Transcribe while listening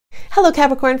Hello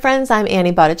Capricorn friends, I'm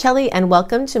Annie Botticelli and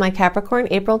welcome to my Capricorn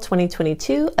April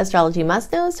 2022 Astrology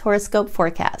Must-Knows Horoscope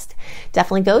Forecast.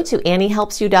 Definitely go to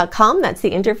anniehelpsyou.com. That's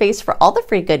the interface for all the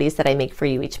free goodies that I make for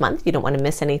you each month. You don't want to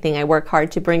miss anything. I work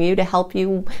hard to bring you to help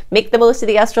you make the most of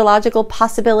the astrological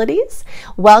possibilities.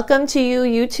 Welcome to you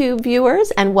YouTube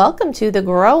viewers and welcome to the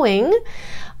growing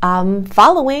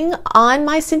following on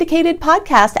my syndicated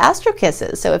podcast, Astro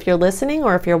Kisses. So if you're listening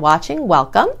or if you're watching,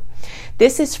 welcome.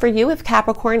 This is for you if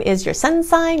Capricorn is your sun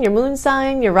sign, your moon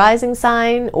sign, your rising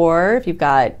sign, or if you've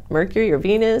got Mercury or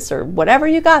Venus or whatever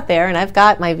you got there, and I've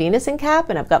got my Venus in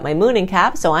Cap and I've got my moon in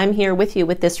Cap, so I'm here with you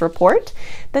with this report,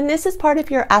 then this is part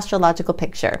of your astrological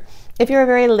picture. If you're a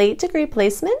very late degree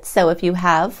placement, so if you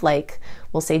have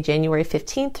we'll say January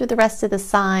 15th through the rest of the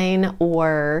sign,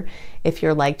 or if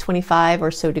you're 25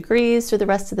 or so degrees through the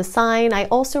rest of the sign, I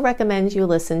also recommend you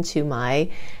listen to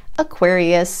my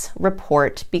Aquarius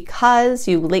report because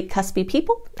you late cuspy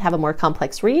people have a more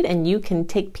complex read and you can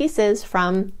take pieces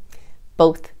from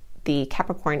both the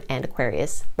Capricorn and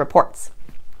Aquarius reports.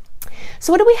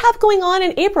 So what do we have going on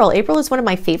in April? April is one of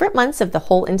my favorite months of the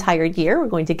whole entire year. We're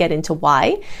going to get into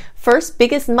why. First,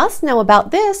 biggest must know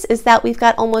about this is that we've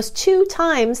got almost 2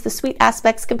 times the sweet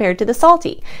aspects compared to the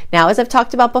salty. Now, as I've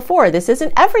talked about before, this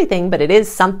isn't everything, but it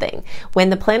is something.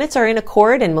 When the planets are in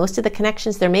accord and most of the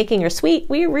connections they're making are sweet,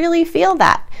 we really feel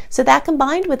that. So that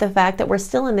combined with the fact that we're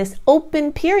still in this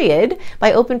open period,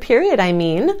 by open period I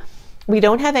mean we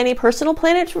don't have any personal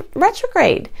planet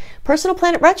retrograde. Personal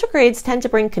planet retrogrades tend to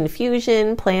bring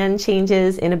confusion, plan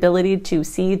changes, inability to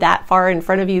see that far in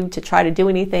front of you to try to do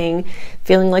anything,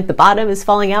 feeling like the bottom is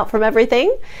falling out from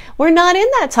everything. We're not in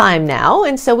that time now,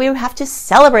 and so we have to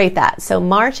celebrate that. So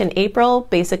March and April,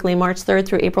 basically March 3rd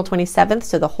through April 27th,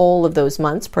 so the whole of those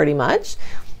months pretty much,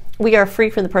 we are free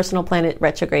from the personal planet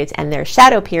retrogrades and their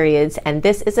shadow periods, and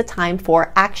this is a time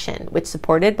for action, which is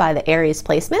supported by the Aries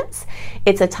placements.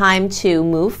 It's a time to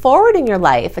move forward in your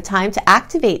life, a time to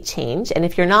activate change, and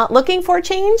if you're not looking for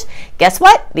change, guess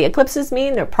what? The eclipses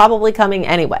mean they're probably coming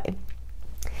anyway.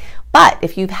 But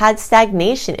if you've had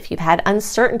stagnation, if you've had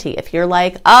uncertainty, if you're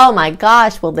like, oh my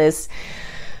gosh, will this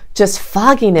just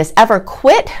fogginess ever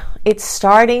quit? It's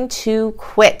starting to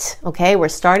quit, okay? We're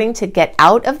starting to get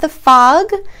out of the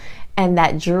fog and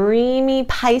that dreamy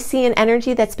Piscean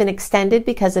energy that's been extended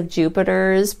because of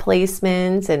Jupiter's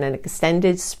placements and an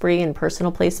extended spree and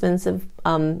personal placements of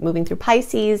moving through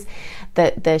Pisces.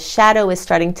 The shadow is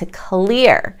starting to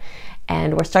clear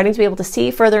and we're starting to be able to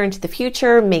see further into the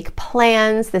future, make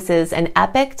plans. This is an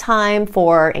epic time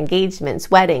for engagements,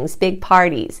 weddings, big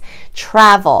parties,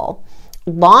 travel,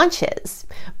 launches,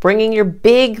 bringing your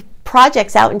big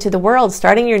projects out into the world,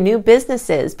 starting your new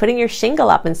businesses, putting your shingle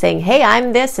up and saying, hey,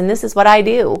 I'm this and this is what I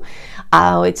do.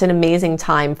 It's an amazing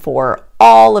time for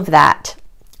all of that.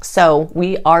 So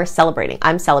we are celebrating.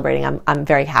 I'm celebrating. I'm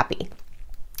very happy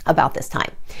about this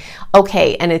time.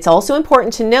 Okay, and it's also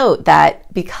important to note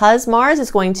that because Mars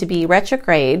is going to be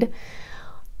retrograde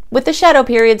with the shadow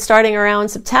period starting around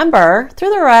September through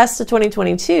the rest of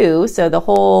 2022, so the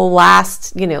whole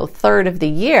last, third of the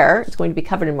year is going to be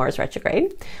covered in Mars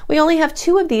retrograde. We only have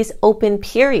 2 of these open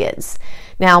periods.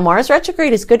 Now, Mars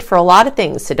retrograde is good for a lot of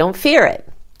things, so don't fear it.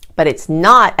 But it's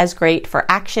not as great for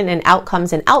action and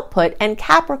outcomes and output, and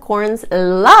Capricorns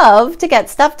love to get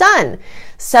stuff done.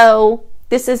 So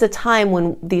this is a time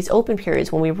when these open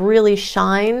periods, when we really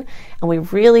shine and we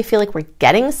really feel like we're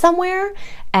getting somewhere.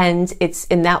 And it's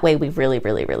in that way, we really,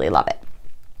 really, really love it.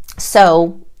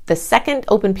 So the second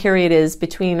open period is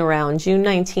between around June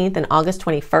 19th and August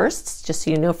 21st, just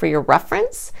so you know for your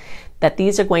reference, that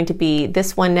these are going to be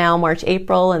this one now, March,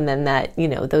 April, and then that,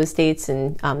 those dates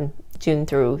in June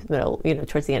through middle,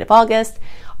 towards the end of August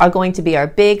are going to be our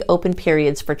big open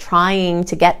periods for trying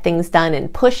to get things done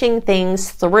and pushing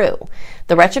things through.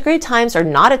 The retrograde times are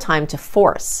not a time to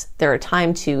force. They're a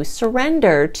time to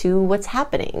surrender to what's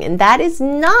happening. And that is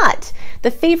not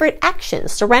the favorite action.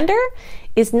 Surrender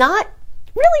is not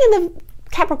really in the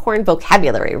Capricorn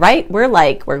vocabulary, right? We're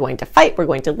going to fight, we're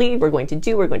going to lead, we're going to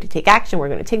do, we're going to take action, we're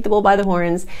going to take the bull by the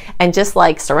horns, and just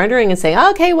surrendering and saying,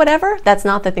 okay, whatever, that's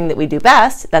not the thing that we do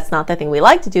best. That's not the thing we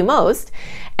like to do most.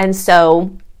 And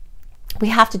so we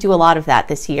have to do a lot of that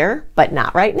this year, but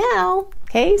not right now.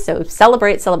 Okay, so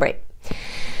celebrate.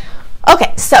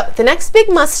 Okay, so the next big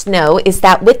must know is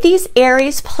that with these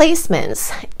Aries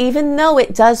placements, even though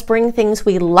it does bring things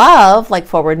we love, like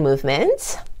forward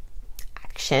movement,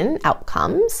 action,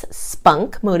 outcomes,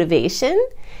 spunk, motivation,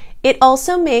 it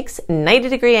also makes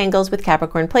 90-degree angles with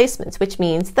Capricorn placements, which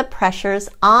means the pressure's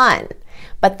on.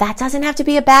 But that doesn't have to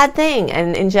be a bad thing.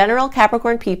 And in general,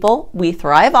 Capricorn people, we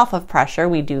thrive off of pressure.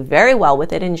 We do very well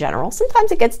with it in general.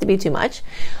 Sometimes it gets to be too much,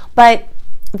 but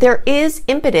there is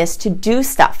impetus to do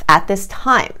stuff at this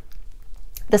time.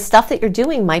 The stuff that you're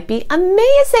doing might be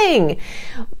amazing,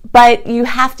 but you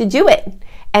have to do it.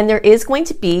 And there is going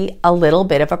to be a little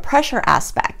bit of a pressure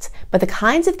aspect. But the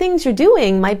kinds of things you're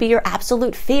doing might be your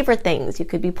absolute favorite things. You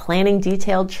could be planning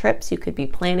detailed trips. You could be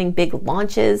planning big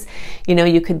launches.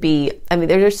 You could be,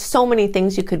 there's so many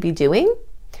things you could be doing.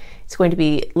 It's going to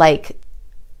be like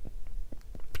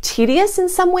tedious in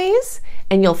some ways,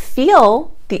 and you'll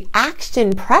feel the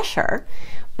action pressure.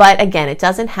 But again, it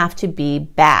doesn't have to be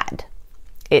bad.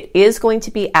 It is going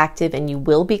to be active and you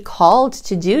will be called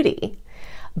to duty.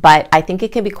 But I think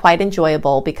it can be quite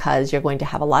enjoyable because you're going to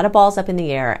have a lot of balls up in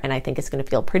the air, and I think it's going to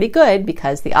feel pretty good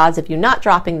because the odds of you not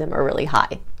dropping them are really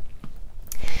high.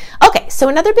 Okay, so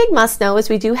another big must know is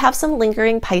we do have some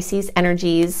lingering Pisces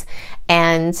energies,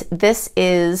 and this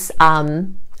is a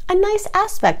nice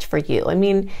aspect for you.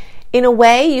 In a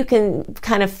way, you can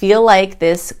kind of feel like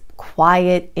this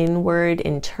quiet, inward,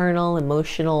 internal,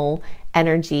 emotional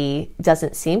energy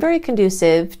doesn't seem very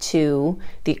conducive to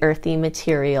the earthy,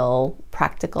 material,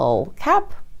 practical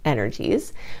Cap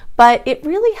energies, but it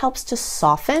really helps to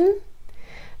soften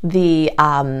the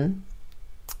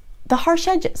harsh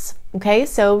edges. Okay,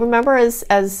 so remember, as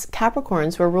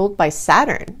Capricorns, we're ruled by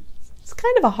Saturn. It's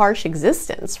kind of a harsh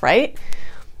existence, right?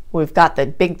 We've got the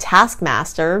big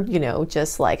taskmaster,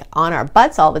 just like on our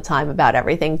butts all the time about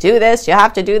everything. Do this, you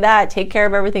have to do that, take care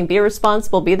of everything, be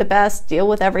responsible, be the best, deal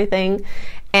with everything.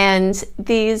 And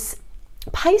these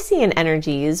Piscean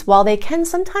energies, while they can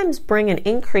sometimes bring an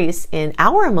increase in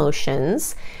our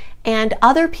emotions and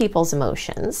other people's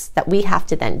emotions that we have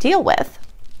to then deal with,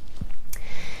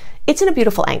 it's in a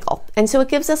beautiful angle. And so it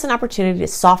gives us an opportunity to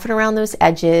soften around those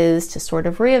edges, to sort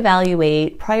of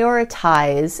reevaluate,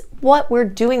 prioritize what we're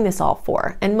doing this all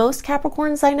for. And most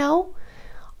Capricorns I know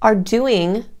are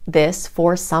doing this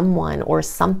for someone or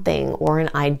something or an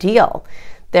ideal.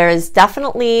 There is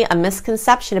definitely a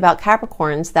misconception about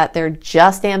Capricorns that they're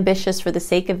just ambitious for the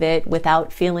sake of it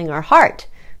without feeling our heart.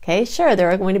 Okay, sure,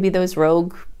 there are going to be those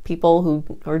rogue people who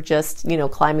are just,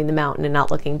 climbing the mountain and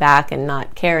not looking back and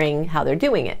not caring how they're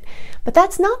doing it. But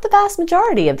that's not the vast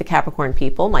majority of the Capricorn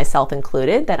people, myself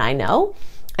included, that I know.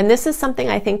 And this is something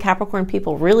I think Capricorn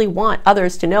people really want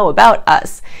others to know about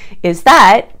us, is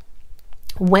that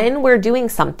when we're doing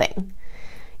something,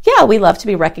 yeah, we love to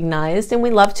be recognized and we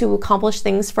love to accomplish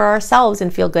things for ourselves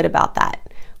and feel good about that.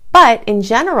 But in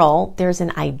general, there's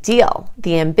an ideal.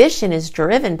 The ambition is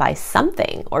driven by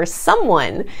something or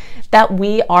someone that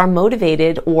we are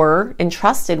motivated or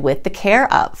entrusted with the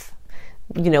care of.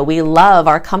 We love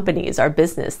our companies, our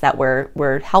business that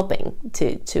we're helping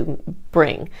to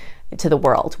bring to the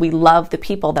world. We love the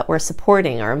people that we're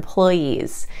supporting, our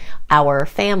employees, our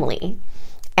family.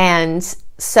 And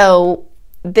so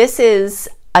this is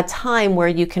a time where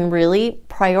you can really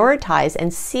prioritize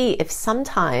and see if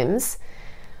sometimes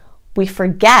we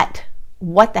forget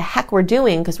what the heck we're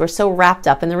doing because we're so wrapped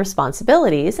up in the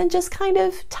responsibilities, and just kind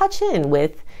of touch in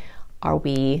with, are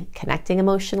we connecting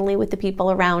emotionally with the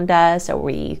people around us? Are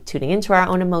we tuning into our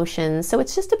own emotions? So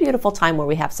it's just a beautiful time where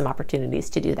we have some opportunities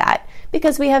to do that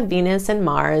because we have Venus and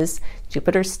Mars,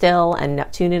 Jupiter still, and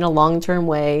Neptune in a long-term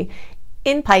way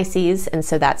in Pisces, and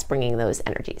so that's bringing those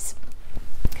energies.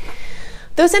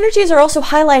 Those energies are also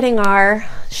highlighting our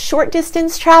short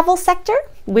distance travel sector,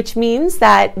 which means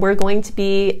that we're going to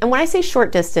be, and when I say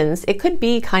short distance, it could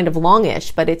be kind of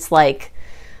longish, but it's like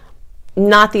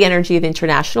not the energy of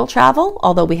international travel,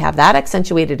 although we have that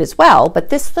accentuated as well. But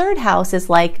this third house is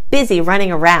like busy,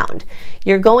 running around.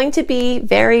 You're going to be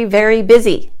very, very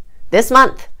busy this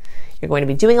month. You're going to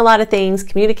be doing a lot of things,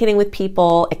 communicating with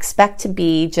people, expect to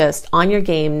be just on your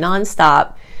game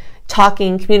nonstop,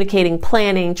 talking, communicating,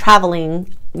 planning,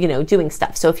 traveling, doing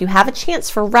stuff. So if you have a chance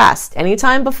for rest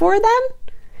anytime before then,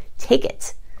 take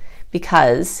it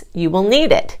because you will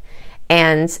need it.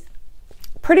 And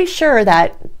pretty sure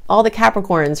that all the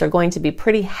Capricorns are going to be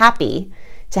pretty happy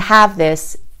to have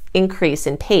this increase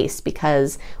in pace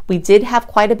because we did have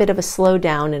quite a bit of a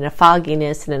slowdown and a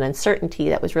fogginess and an uncertainty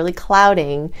that was really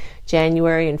clouding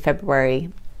January and February.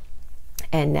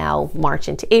 And now March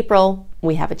into April,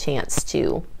 we have a chance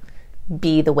to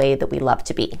be the way that we love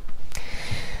to be.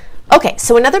 Okay,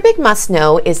 so another big must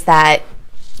know is that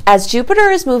as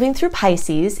Jupiter is moving through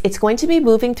Pisces, it's going to be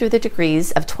moving through the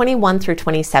degrees of 21 through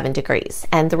 27 degrees.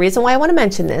 And the reason why I want to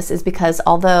mention this is because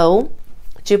although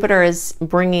Jupiter is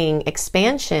bringing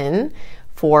expansion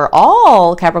for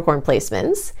all Capricorn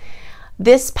placements,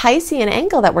 this Piscean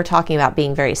angle that we're talking about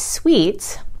being very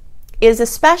sweet is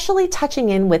especially touching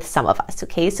in with some of us,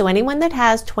 okay? So anyone that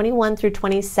has 21 through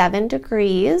 27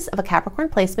 degrees of a Capricorn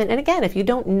placement, and again, if you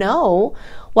don't know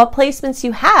what placements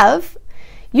you have,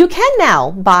 you can now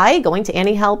by going to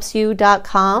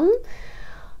anniehelpsyou.com,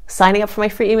 signing up for my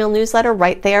free email newsletter.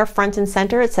 Right there, front and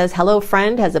center, it says, hello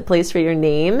friend, has a place for your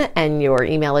name and your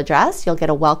email address. You'll get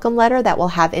a welcome letter that will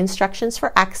have instructions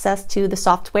for access to the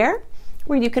software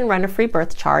where you can run a free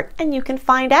birth chart and you can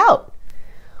find out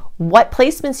what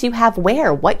placements you have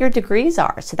where, what your degrees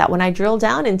are, so that when I drill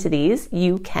down into these,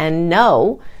 you can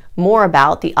know more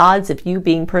about the odds of you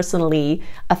being personally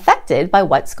affected by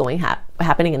what's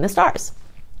happening in the stars.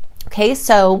 Okay,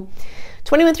 so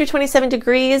 21 through 27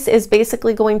 degrees is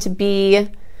basically going to be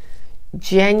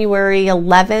January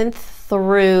 11th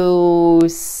through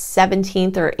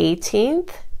 17th or 18th,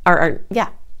 yeah,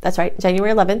 that's right,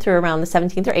 January 11th through around the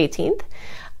 17th or 18th.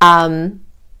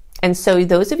 And so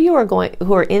those of you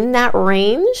who are in that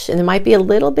range, and there might be a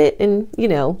little bit in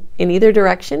either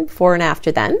direction, before and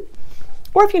after then,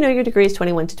 or if you know your degree is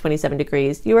 21 to 27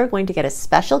 degrees, you are going to get a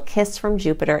special kiss from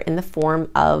Jupiter in the form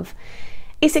of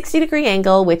a 60-degree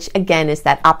angle, which again is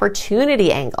that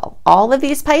opportunity angle. All of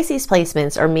these Pisces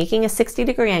placements are making a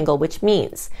 60-degree angle, which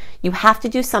means you have to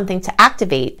do something to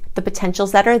activate the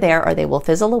potentials that are there, or they will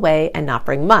fizzle away and not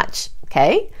bring much,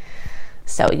 okay?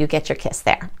 So you get your kiss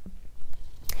there.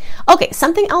 Okay,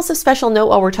 something else of special note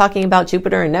while we're talking about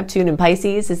Jupiter and Neptune and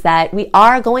Pisces is that we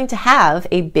are going to have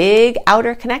a big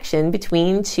outer connection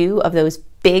between two of those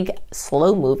big,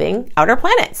 slow-moving outer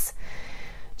planets.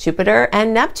 Jupiter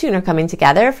and Neptune are coming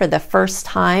together for the first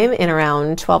time in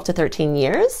around 12 to 13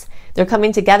 years. They're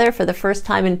coming together for the first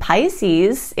time in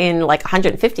Pisces in like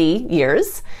 150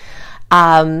 years.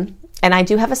 And I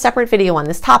do have a separate video on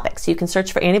this topic. So you can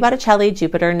search for Annie Botticelli,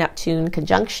 Jupiter, Neptune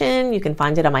conjunction. You can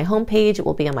find it on my homepage. It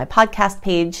will be on my podcast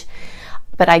page.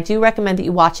 But I do recommend that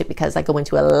you watch it because I go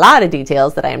into a lot of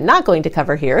details that I am not going to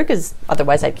cover here, because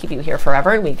otherwise I'd keep you here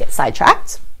forever and we'd get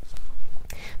sidetracked.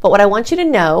 But what I want you to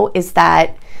know is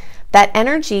that that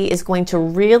energy is going to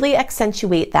really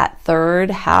accentuate that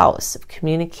third house of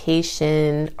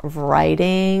communication, of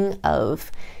writing,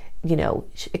 of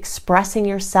expressing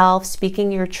yourself,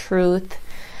 speaking your truth.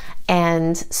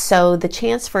 And so the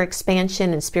chance for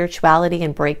expansion and spirituality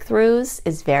and breakthroughs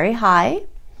is very high.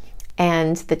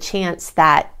 And the chance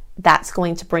that that's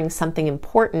going to bring something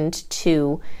important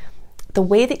to the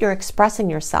way that you're expressing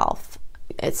yourself.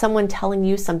 It's someone telling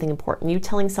you something important, you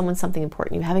telling someone something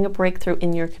important, you having a breakthrough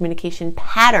in your communication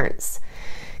patterns.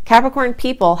 Capricorn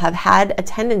people have had a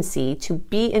tendency to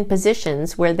be in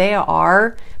positions where they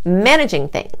are managing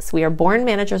things. We are born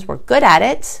managers. We're good at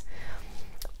it.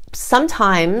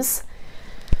 Sometimes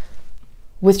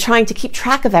with trying to keep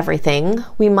track of everything,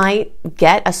 we might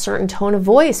get a certain tone of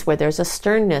voice where there's a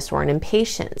sternness or an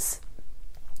impatience.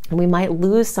 And we might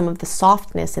lose some of the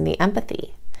softness and the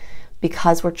empathy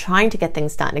because we're trying to get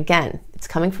things done. Again, it's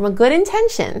coming from a good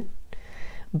intention,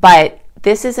 but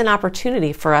this is an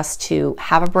opportunity for us to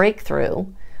have a breakthrough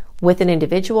with an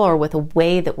individual or with a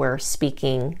way that we're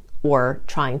speaking or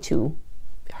trying to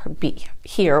be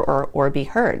hear or be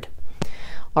heard.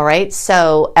 All right,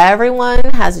 so everyone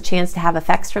has a chance to have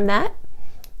effects from that,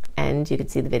 and you can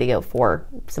see the video for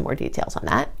some more details on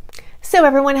that. So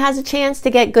everyone has a chance to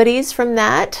get goodies from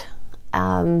that.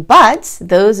 But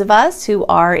those of us who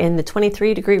are in the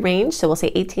 23 degree range, so we'll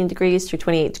say 18 degrees through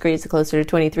 28 degrees, the closer to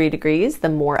 23 degrees, the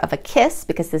more of a kiss,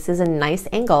 because this is a nice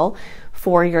angle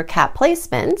for your Cap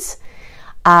placement.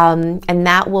 And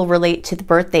that will relate to the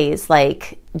birthdays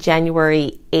like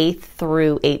January 8th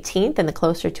through 18th, and the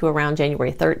closer to around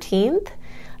January 13th,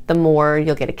 the more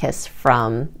you'll get a kiss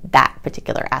from that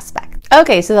particular aspect.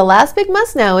 Okay, so the last big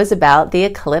must know is about the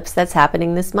eclipse that's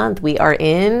happening this month. We are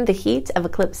in the heat of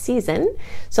eclipse season.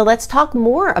 So let's talk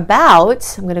more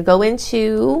about, I'm going to go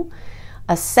into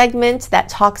a segment that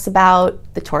talks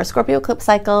about the Taurus-Scorpio eclipse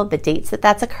cycle, the dates that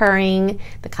that's occurring,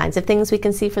 the kinds of things we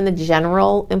can see from the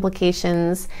general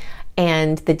implications,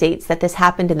 and the dates that this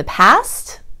happened in the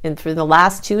past and through the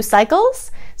last 2 cycles,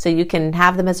 so you can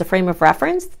have them as a frame of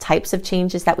reference, the types of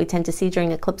changes that we tend to see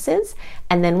during eclipses,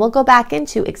 and then we'll go back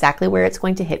into exactly where it's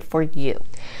going to hit for you.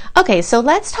 Okay, so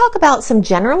let's talk about some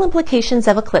general implications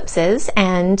of eclipses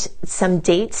and some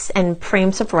dates and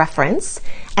frames of reference,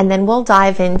 and then we'll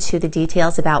dive into the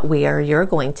details about where you're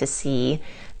going to see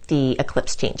the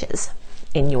eclipse changes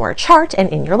in your chart and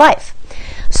in your life.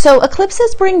 So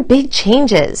eclipses bring big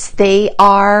changes. They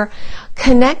are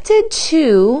connected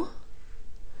to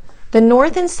the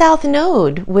North and South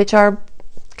node, which are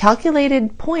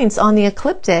calculated points on the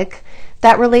ecliptic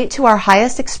that relate to our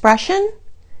highest expression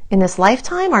in this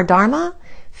lifetime, our dharma,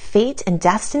 fate and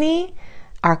destiny,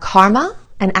 our karma,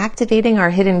 and activating our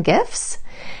hidden gifts.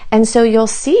 And so you'll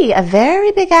see a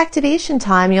very big activation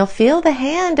time. You'll feel the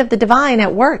hand of the divine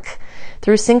at work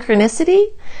through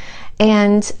synchronicity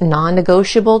and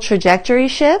non-negotiable trajectory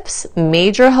shifts,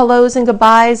 major hellos and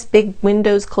goodbyes, big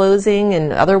windows closing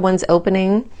and other ones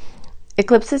opening.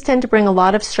 Eclipses tend to bring a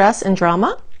lot of stress and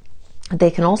drama. They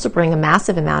can also bring a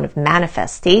massive amount of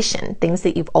manifestation, things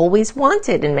that you've always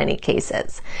wanted in many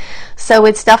cases. So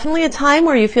it's definitely a time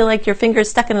where you feel like your finger's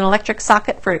stuck in an electric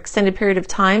socket for an extended period of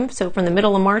time. So from the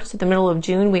middle of March to the middle of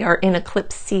June, we are in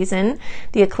eclipse season.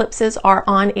 The eclipses are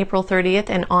on April 30th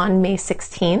and on May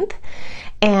 16th.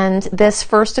 And this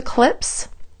first eclipse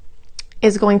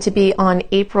is going to be on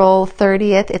April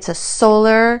 30th. It's a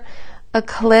solar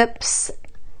eclipse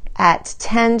at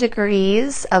 10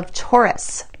 degrees of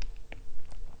Taurus.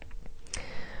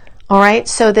 All right,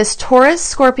 so this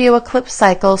Taurus-Scorpio eclipse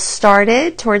cycle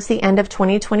started towards the end of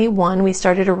 2021. We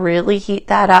started to really heat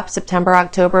that up September,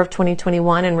 October of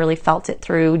 2021 and really felt it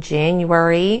through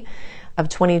January of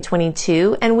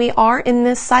 2022. And we are in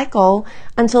this cycle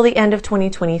until the end of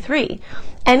 2023.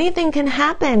 Anything can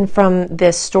happen from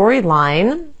this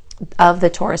storyline of the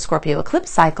Taurus-Scorpio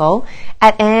eclipse cycle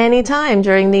at any time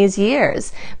during these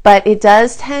years. But it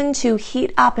does tend to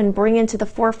heat up and bring into the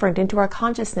forefront, into our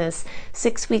consciousness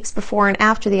 6 weeks before and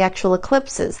after the actual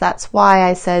eclipses. That's why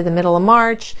I said the middle of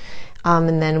March,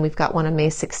 and then we've got one on May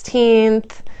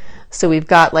 16th. So we've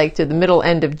got like to the middle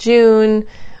end of June.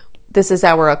 This is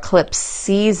our eclipse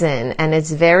season, and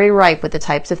it's very ripe with the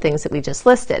types of things that we just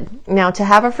listed. Now, to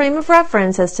have a frame of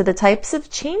reference as to the types of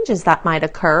changes that might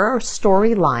occur or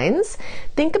storylines,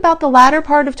 think about the latter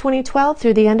part of 2012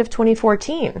 through the end of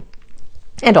 2014.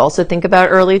 And also think about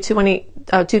early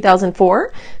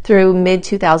 2004 through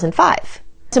mid-2005.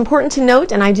 It's important to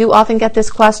note, and I do often get this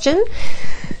question,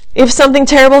 if something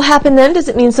terrible happened then, does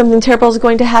it mean something terrible is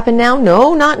going to happen now?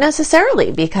 No, not necessarily,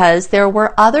 because there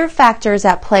were other factors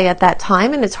at play at that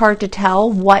time, and it's hard to tell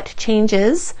what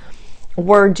changes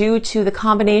were due to the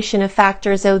combination of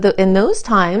factors in those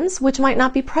times, which might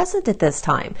not be present at this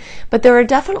time. But there are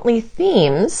definitely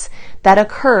themes that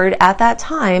occurred at that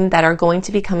time that are going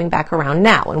to be coming back around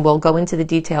now, and we'll go into the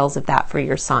details of that for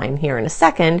your sign here in a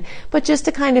second. But just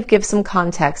to kind of give some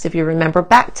context, if you remember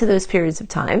back to those periods of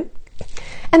time,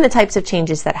 and the types of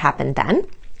changes that happened then,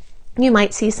 you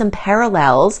might see some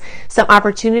parallels, some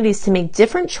opportunities to make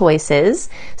different choices,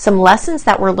 some lessons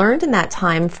that were learned in that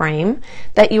time frame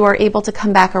that you are able to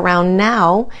come back around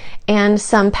now, and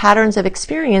some patterns of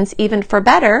experience, even for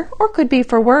better or could be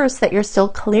for worse, that you're still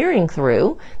clearing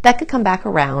through that could come back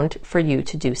around for you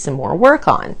to do some more work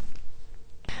on.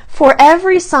 For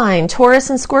every sign, Taurus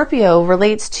and Scorpio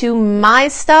relates to my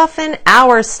stuff and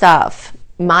our stuff.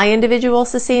 My individual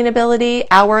sustainability,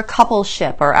 our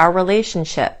coupleship or our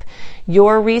relationship,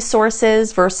 your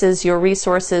resources versus your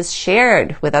resources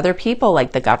shared with other people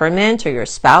like the government or your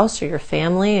spouse or your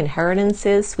family,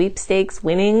 inheritances, sweepstakes,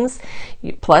 winnings,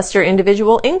 plus your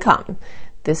individual income.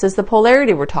 This is the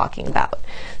polarity we're talking about.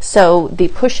 So the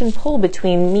push and pull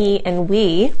between me and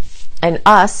we and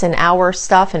us and our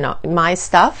stuff and my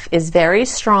stuff is very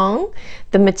strong.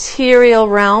 The material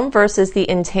realm versus the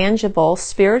intangible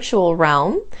spiritual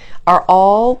realm are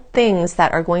all things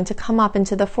that are going to come up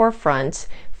into the forefront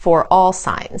for all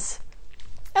signs.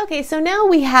 Okay, so now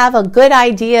we have a good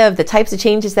idea of the types of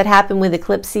changes that happen with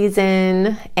eclipse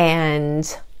season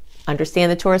and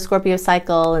understand the Taurus-Scorpio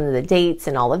cycle and the dates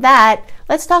and all of that.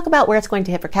 Let's talk about where it's going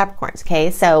to hit for Capricorns,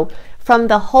 okay? So from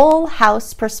the whole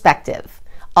house perspective,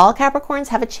 all Capricorns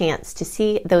have a chance to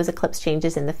see those eclipse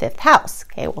changes in the 5th house.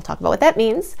 Okay, we'll talk about what that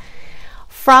means.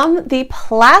 From the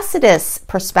Placidus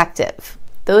perspective,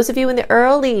 those of you in the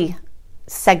early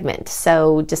segment,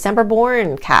 so December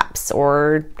born Caps,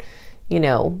 or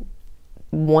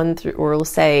 1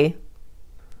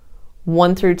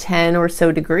 through 10 or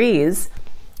so degrees,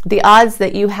 the odds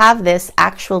that you have this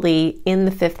actually in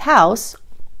the 5th house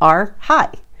are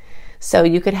high. So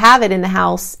you could have it in the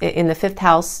house, in the 5th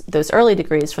house, those early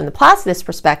degrees from the Placidus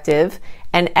perspective,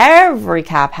 and every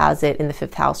Cap has it in the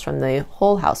 5th house from the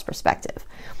whole house perspective.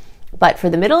 But for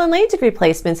the middle and late degree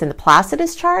placements in the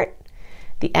Placidus chart,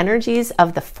 the energies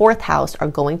of the 4th house are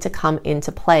going to come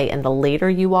into play. And the later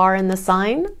you are in the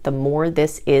sign, the more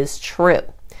this is true.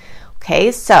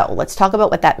 Okay, so let's talk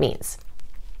about what that means.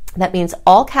 That means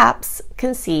all Caps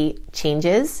can see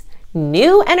changes,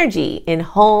 new energy in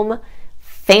home,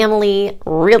 family,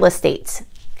 real estate,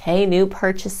 okay, new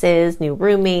purchases, new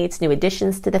roommates, new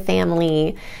additions to the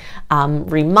family,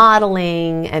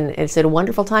 remodeling, and it's a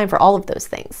wonderful time for all of those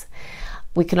things.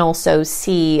 We can also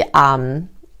see,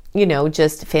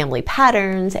 just family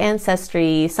patterns,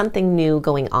 ancestry, something new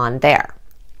going on there.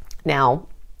 Now,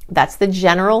 that's the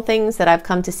general things that I've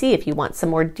come to see. If you want some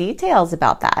more details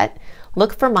about that,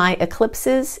 look for my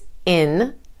eclipses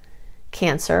in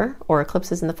Cancer or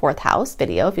eclipses in the 4th house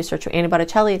video. If you search for Annie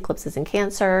Botticelli, eclipses in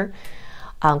Cancer,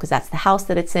 because that's the house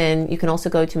that it's in. You can also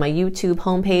go to my YouTube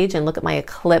homepage and look at my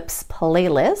eclipse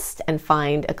playlist and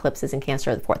find eclipses in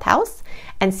Cancer of the 4th house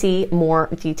and see more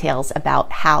details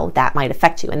about how that might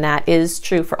affect you. And that is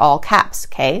true for all caps,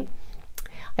 okay?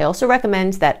 I also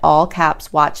recommend that all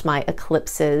caps watch my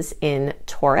eclipses in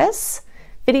Taurus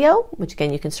video, which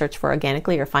again, you can search for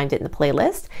organically or find it in the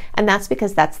playlist. And that's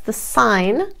because that's the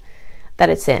sign that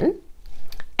it's in.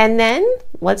 And then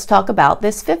let's talk about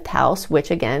this 5th house,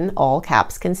 which again, all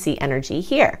caps can see energy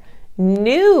here.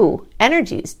 New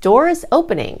energies, doors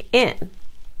opening in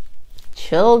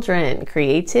children,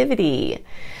 creativity,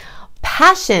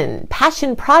 passion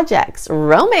projects,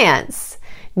 romance,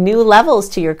 new levels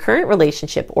to your current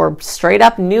relationship, or straight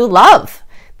up new love.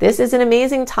 This is an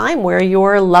amazing time where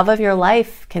your love of your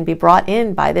life can be brought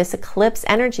in by this eclipse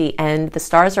energy, and the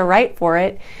stars are right for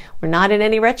it. We're not in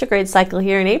any retrograde cycle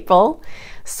here in April.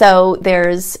 So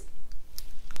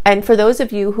and for those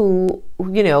of you who,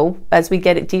 as we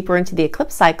get it deeper into the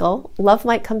eclipse cycle, love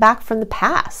might come back from the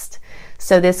past.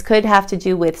 So this could have to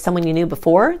do with someone you knew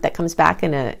before that comes back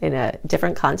in a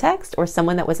different context, or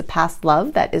someone that was a past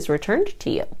love that is returned to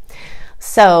you.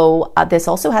 So this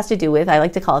also has to do with, I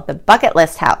like to call it the bucket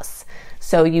list house.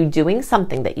 So you doing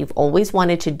something that you've always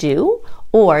wanted to do,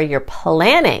 or you're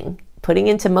planning, putting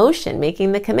into motion,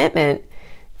 making the commitment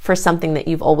for something that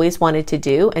you've always wanted to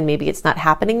do, and maybe it's not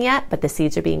happening yet, but the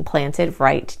seeds are being planted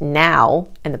right now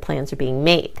and the plans are being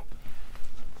made.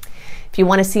 If you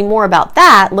want to see more about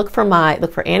that, look for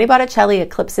Annie Botticelli,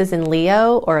 eclipses in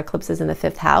Leo or eclipses in the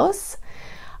 5th house.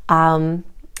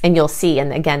 And you'll see,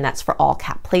 and again, that's for all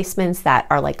cap placements that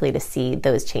are likely to see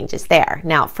those changes there.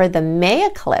 Now, for the May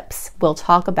eclipse, we'll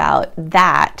talk about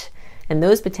that and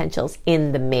those potentials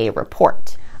in the May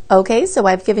report. Okay, so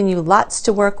I've given you lots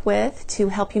to work with to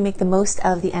help you make the most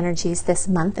of the energies this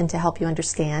month and to help you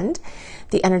understand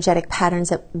the energetic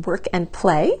patterns at work and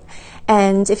play.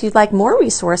 And if you'd like more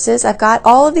resources, I've got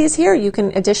all of these here. You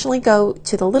can additionally go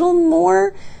to the little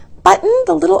more button,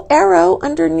 the little arrow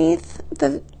underneath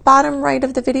the bottom right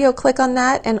of the video. Click on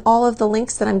that, and all of the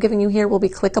links that I'm giving you here will be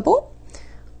clickable,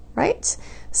 right?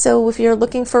 So if you're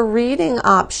looking for reading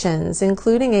options,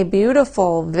 including a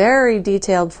beautiful, very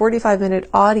detailed 45-minute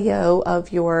audio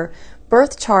of your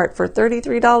birth chart for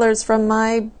 $33 from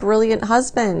my brilliant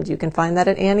husband, you can find that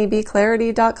at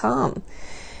anniebclarity.com.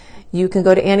 You can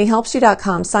go to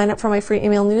anniehelpsyou.com, sign up for my free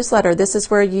email newsletter. This is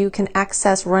where you can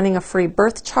access running a free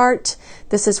birth chart.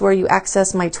 This is where you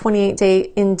access my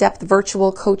 28-day in-depth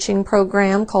virtual coaching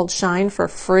program called Shine for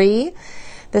free.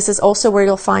 This is also where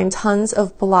you'll find tons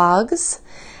of blogs,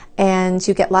 and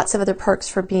you get lots of other perks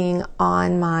for being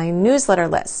on my newsletter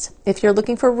list. If you're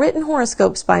looking for written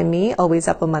horoscopes by me, always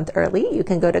up a month early, you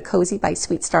can go to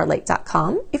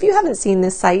cozybysweetstarlight.com. If you haven't seen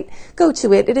this site, go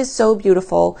to it. It is so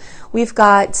beautiful. We've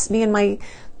got, me and my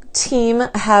team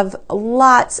have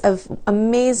lots of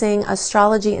amazing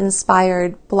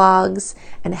astrology-inspired blogs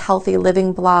and healthy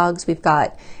living blogs. We've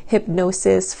got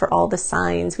hypnosis for all the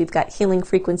signs. We've got healing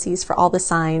frequencies for all the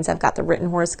signs. I've got the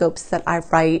written horoscopes that I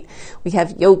write. We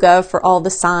have yoga for all the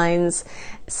signs.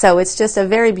 So it's just a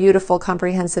very beautiful,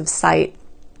 comprehensive site.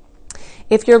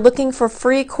 If you're looking for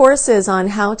free courses on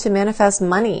how to manifest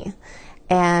money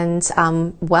and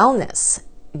wellness,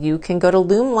 you can go to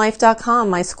lumlife.com,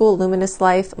 my school, Luminous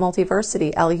Life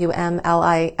Multiversity,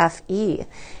 LUMLIFE.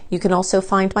 You can also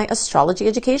find my astrology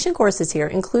education courses here,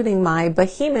 including my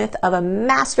behemoth of a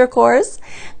master course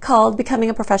called Becoming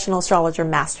a Professional Astrologer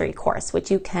Mastery Course,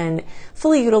 which you can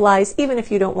fully utilize even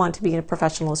if you don't want to be a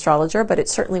professional astrologer, but it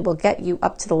certainly will get you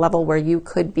up to the level where you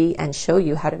could be and show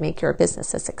you how to make your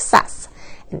business a success.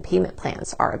 And payment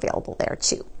plans are available there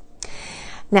too.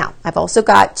 Now, I've also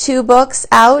got 2 books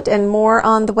out and more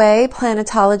on the way.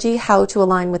 Planetology, How to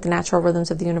Align with the Natural Rhythms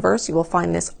of the Universe. You will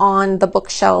find this on the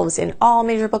bookshelves in all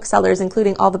major booksellers,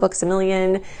 including all the Books A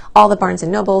Million, all the Barnes &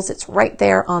 Nobles. It's right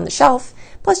there on the shelf.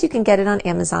 Plus, you can get it on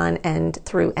Amazon and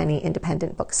through any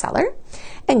independent bookseller.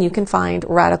 And you can find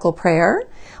Radical Prayer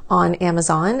on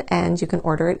Amazon, and you can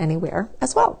order it anywhere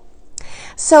as well.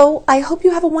 So I hope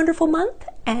you have a wonderful month,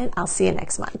 and I'll see you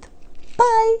next month.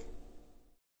 Bye!